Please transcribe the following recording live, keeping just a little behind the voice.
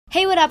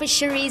Hey, what up? It's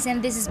Charice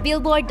and this is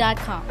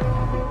Billboard.com.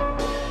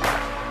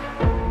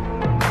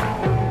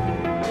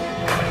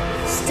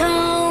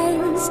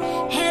 Stones,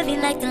 heavy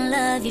like the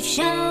love you've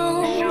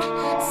shown,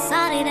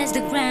 solid as the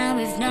ground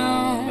we've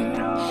known,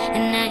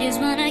 and I just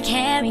wanna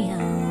carry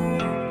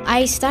on.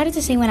 I started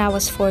to sing when I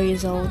was 4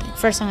 years old.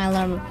 First song I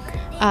learned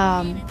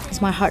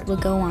is My Heart Will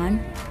Go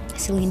On,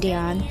 Celine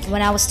Dion.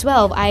 When I was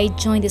 12, I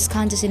joined this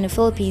contest in the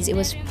Philippines. It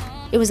was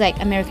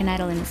like American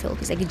Idol in the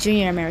Philippines, like a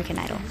junior American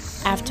Idol.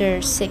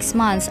 After 6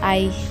 months,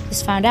 I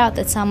just found out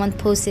that someone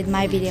posted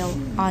my video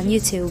on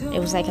YouTube. It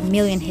was like 1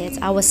 million hits.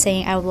 I was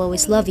saying I Will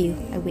Always Love You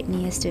by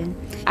Whitney Houston.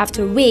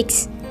 After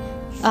weeks,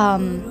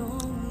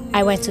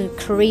 I went to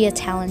Korea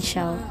talent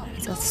show.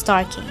 It's called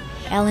Star King.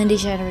 Ellen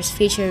DeGeneres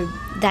featured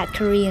that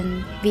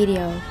Korean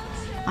video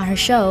on her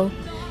show,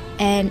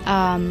 and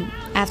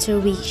after a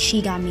week,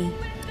 she got me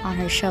on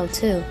her show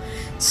too.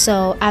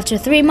 So after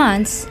 3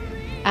 months,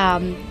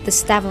 the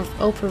staff of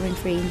Oprah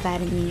Winfrey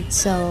invited me,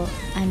 so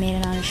I made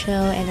it on a show,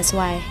 and that's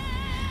why,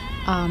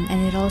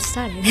 and it all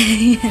started.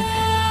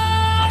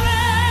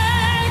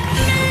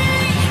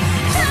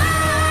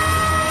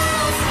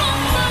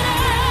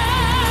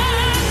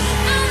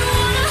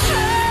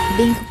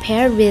 Being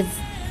compared with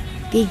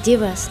big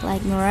divas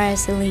like Mariah,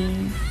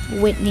 Celine,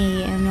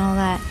 Whitney, and all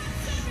that,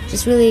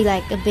 just really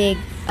like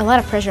a lot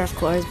of pressure, of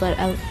course, but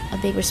a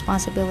big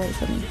responsibility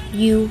for me.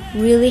 You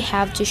really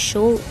have to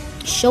show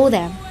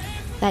them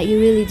that you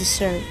really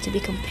deserve to be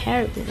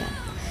compared with them.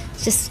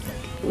 It's just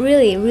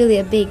really, really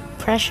a big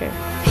pressure.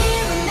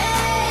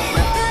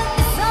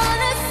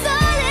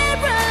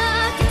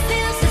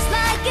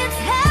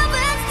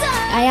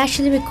 I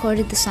actually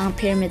recorded the song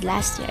Pyramid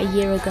last year, a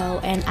year ago,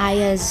 and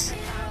Aya's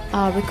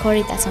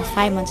recorded that song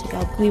 5 months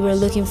ago. We were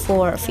looking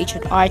for a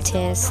featured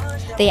artist.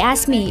 They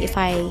asked me if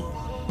I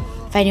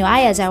knew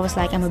Ayaz. I was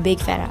like, I'm a big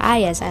fan of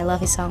Ayaz. I love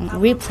his song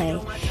Replay.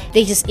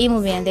 They just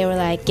emailed me and they were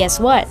like, guess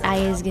what?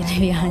 Ayaz is gonna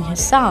be on your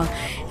song.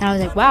 And I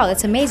was like, wow,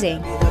 that's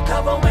amazing.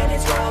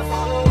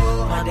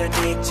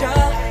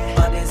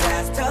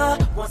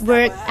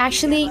 We're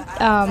actually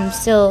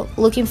still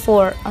looking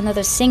for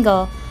another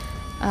single,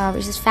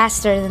 which is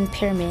faster than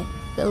Pyramid,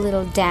 a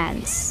little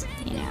dance,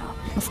 you know.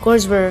 Of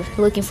course, we're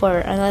looking for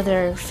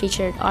another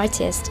featured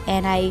artist,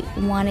 and I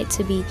want it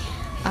to be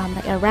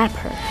like a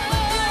rapper.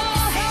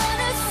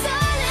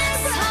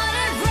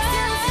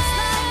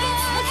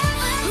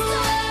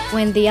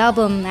 When the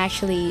album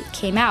actually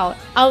came out,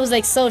 I was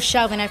like so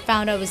shocked when I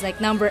found out it was like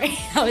number 8.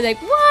 I was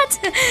like, what?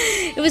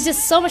 It was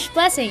just so much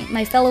blessing.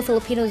 My fellow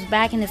Filipinos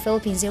back in the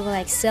Philippines, they were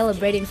like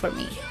celebrating for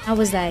me. I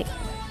was like,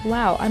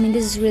 wow, I mean,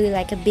 this is really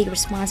like a big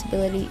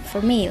responsibility for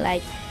me,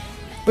 like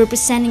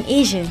representing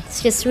Asian.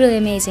 It's just really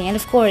amazing. And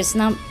of course,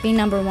 being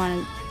number 1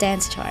 on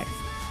dance chart.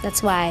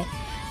 That's why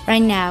right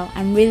now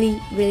I'm really,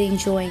 really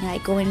enjoying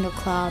like going to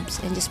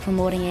clubs and just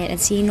promoting it and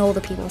seeing all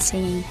the people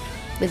singing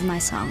with my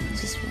song.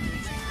 It's just really amazing.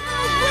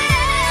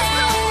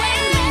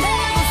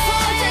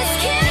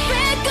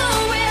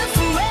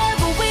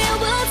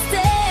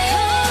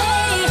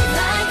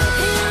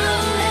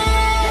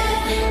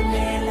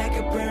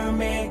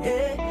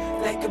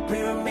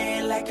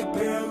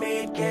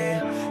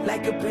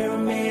 Like a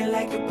pyramid,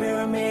 like a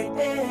pyramid,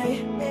 yeah.